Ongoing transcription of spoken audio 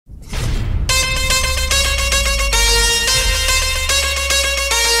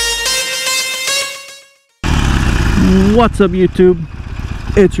What's up, YouTube?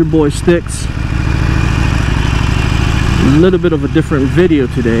 It's your boy Sticks. A little bit of a different video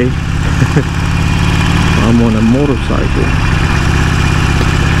today. I'm on a motorcycle.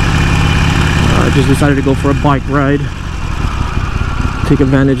 I just decided to go for a bike ride, take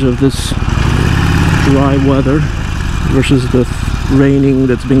advantage of this dry weather versus the raining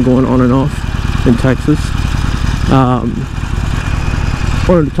that's been going on and off in Texas. I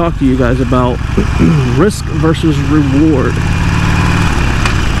wanted to talk to you guys about risk versus reward.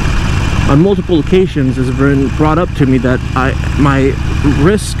 On multiple occasions it's been brought up to me that my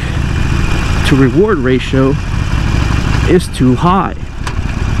risk to reward ratio is too high.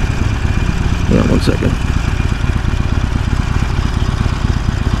 Hang on 1 second.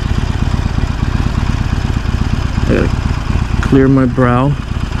 I gotta clear my brow.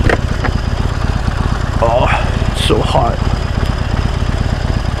 Oh, it's so hot.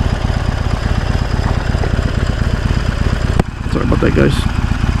 Sorry about that, guys.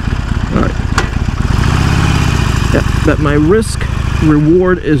 Alright. Yeah, that my risk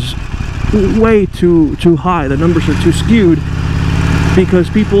reward is way too high. The numbers are too skewed because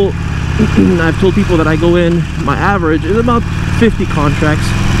people, I've told people that I go in, my average is about 50 contracts,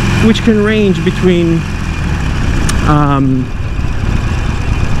 which can range between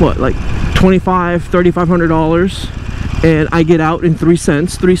what, like $2,500, $3,500, and I get out in 3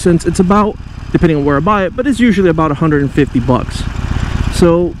 cents. 3 cents, it's about, depending on where I buy it, but it's usually about 150 bucks.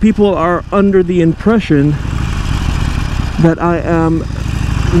 So people are under the impression that I am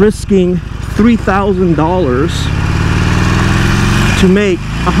risking $3,000 to make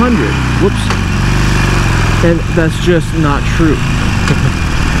 100. Whoops. And that's just not true.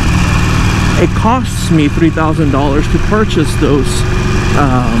 It costs me $3,000 to purchase those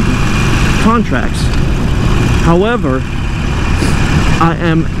contracts. However, I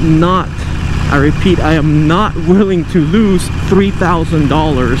am not, I repeat, I am not willing to lose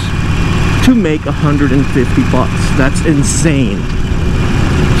 $3,000 to make 150 bucks. That's insane.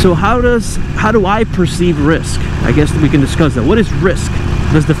 So how do I perceive risk? I guess we can discuss that. What is risk?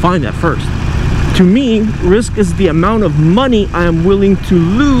 Let's define that first. To me, risk is the amount of money I am willing to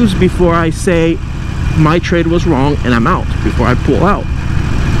lose before I say my trade was wrong and I'm out, before I pull out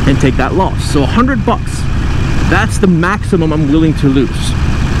and take that loss. So 100 bucks, that's the maximum I'm willing to lose.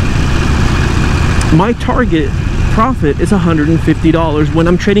 My target profit is $150 when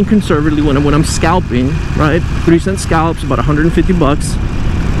I'm trading conservatively, when I'm scalping, right? 3 cent scalps, about 150 bucks.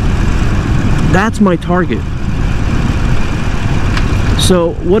 That's my target.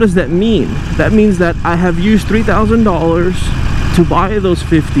 So what does that mean? That means that I have used $3,000 to buy those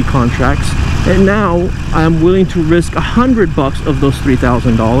 50 contracts, and now I am willing to risk 100 bucks of those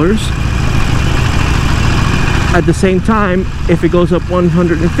 $3,000. At the same time, if it goes up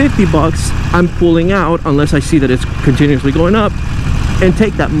 150 bucks, I'm pulling out unless I see that it's continuously going up and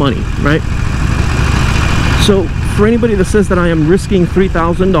take that money, right? So for anybody that says that I am risking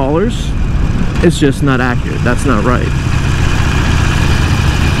 $3,000, it's just not accurate. That's not right.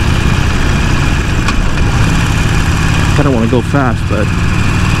 I kind of want to go fast, but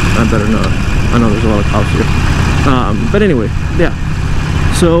I better not. I know there's a lot of cops here. But anyway, yeah.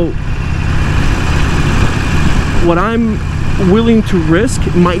 So what I'm willing to risk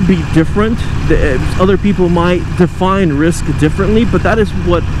might be different. Other people might define risk differently, but that is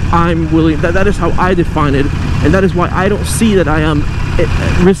what I'm willing, that is how I define it, and that is why I don't see that I am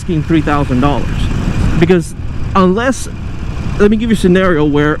risking $3,000. Because unless, let me give you a scenario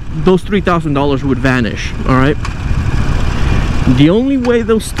where those $3,000 would vanish, all right? The only way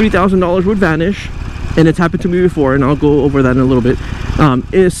those $3,000 would vanish, and it's happened to me before, and I'll go over that in a little bit,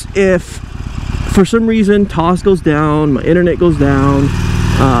 is if for some reason toss goes down, my internet goes down,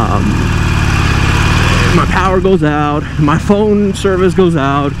 my power goes out, my phone service goes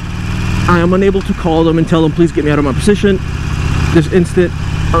out, I am unable to call them and tell them, please get me out of my position this instant.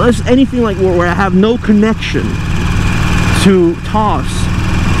 Unless anything like where I have no connection to toss,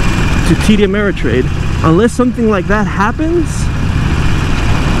 to TD Ameritrade, unless something like that happens,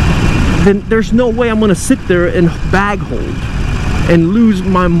 then there's no way I'm gonna sit there and bag hold and lose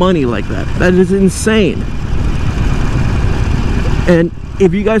my money like that. That is insane. And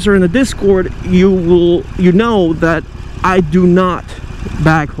if you guys are in the Discord, you know that I do not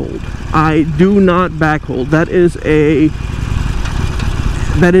bag hold. I do not bag hold. That is a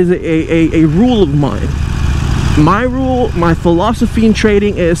rule of mine. My rule, my philosophy in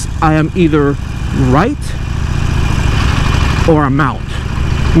trading is I am either right or I'm out.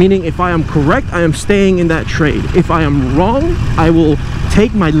 Meaning if I am correct, I am staying in that trade. If I am wrong, I will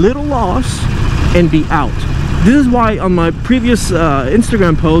take my little loss and be out. This is why on my previous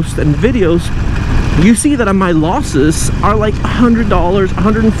Instagram posts and videos, you see that my losses are like $100,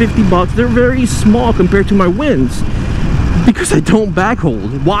 $150. They're very small compared to my wins, because I don't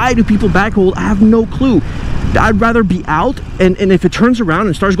backhold. Why do people backhold? I have no clue. I'd rather be out, and if it turns around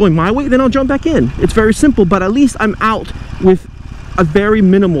and starts going my way, then I'll jump back in. It's very simple, but at least I'm out with a very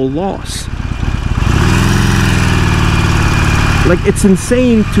minimal loss. Like, it's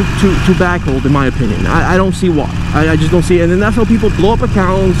insane to backhold, in my opinion. I don't see why. I just don't see it. And then that's how people blow up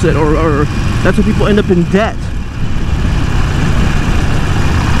accounts, or that's how people end up in debt.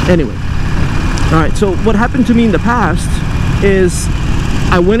 Anyway, all right, so what happened to me in the past is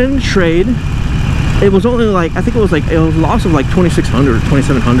I went in a trade. It was only like, I think it was a loss of like 2,600 or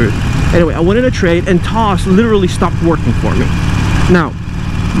 2,700. Anyway, I went in a trade and TOS literally stopped working for me. Now,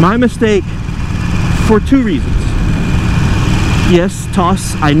 my mistake for two reasons. Yes,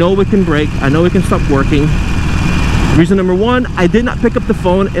 TOS, I know it can break. I know it can stop working. Reason number one, I did not pick up the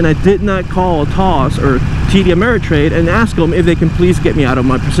phone and I did not call TOS or TD Ameritrade and ask them if they can please get me out of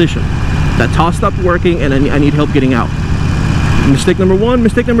my position. That TOS stopped working and I need help getting out. Mistake number one.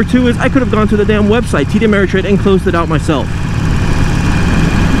 Mistake number two is I could have gone to the damn website, TD Ameritrade, and closed it out myself.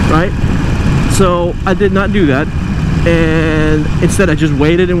 Right? So I did not do that. And instead I just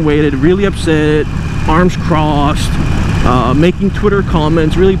waited and waited, really upset, arms crossed, making Twitter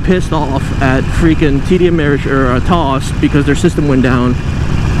comments, really pissed off at freaking TD Ameritrade or TOS because their system went down.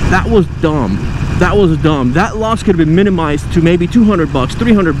 That was dumb. That was dumb. That loss could have been minimized to maybe $200,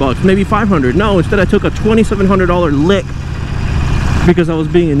 $300, maybe $500. No, instead I took a $2,700 lick because I was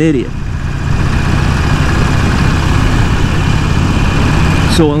being an idiot.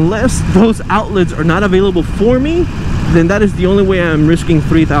 So unless those outlets are not available for me, then that is the only way I'm risking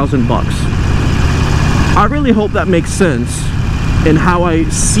 3,000 bucks. I really hope that makes sense in how I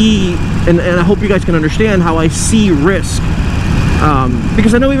see, and I hope you guys can understand how I see risk.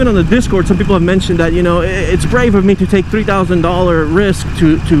 Because I know even on the Discord, some people have mentioned that, you know, it's brave of me to take $3,000 risk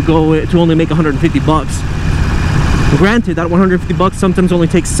to only make 150 bucks. Granted, that 150 bucks sometimes only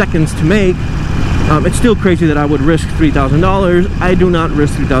takes seconds to make. It's still crazy that I would risk $3,000. I do not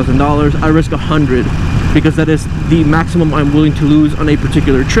risk $3,000. I risk 100 because that is the maximum I'm willing to lose on a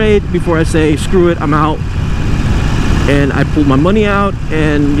particular trade before I say screw it, I'm out, and I pull my money out,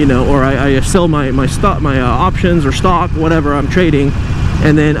 and you know, or I sell my stock, my options or stock, whatever I'm trading,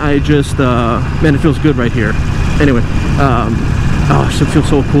 and then I just man, it feels good right here. Anyway, oh, it feels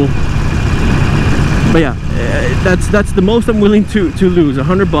so cool. But yeah, that's the most I'm willing to lose,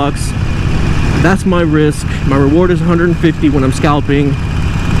 100 bucks. That's my risk. My reward is 150 when I'm scalping,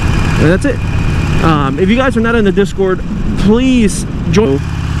 and that's it. If you guys are not in the Discord, please join.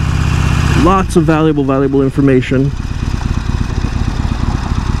 Lots of valuable information,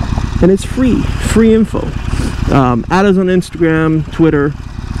 and it's free info. Add us on Instagram, Twitter,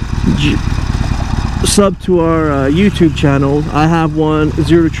 sub to our YouTube channel. I have one.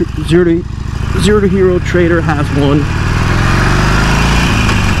 Zero to Hero Trader has one.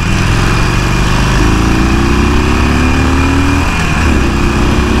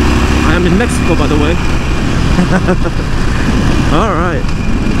 I am in Mexico, by the way.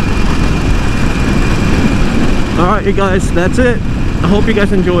 All right, you guys, that's it. I hope you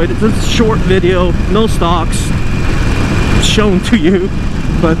guys enjoyed. It's a short video, no stocks shown to you,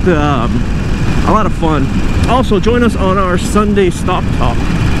 but a lot of fun. Also, join us on our Sunday Stock Talk.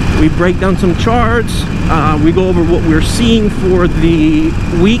 We break down some charts. We go over what we're seeing for the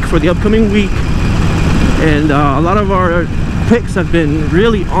week, for the upcoming week, and a lot of our picks have been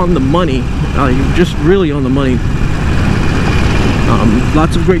really on the money, just really on the money.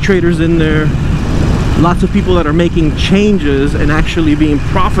 Lots of great traders in there. Lots of people that are making changes and actually being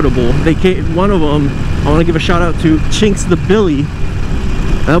profitable. One of them, I want to give a shout out to Chinks the Billy.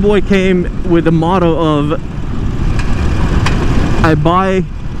 That boy came with the motto of I buy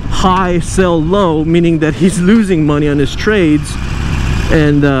high, sell low, meaning that he's losing money on his trades.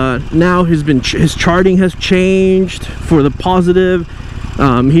 And now his charting has changed for the positive.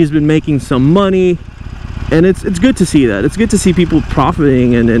 He's been making some money, and it's good to see that. It's good to see people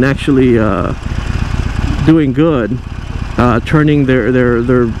profiting and actually doing good, turning their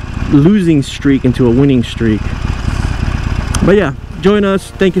losing streak into a winning streak. But yeah, join us.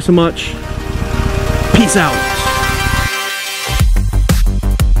 Thank you so much. Peace out.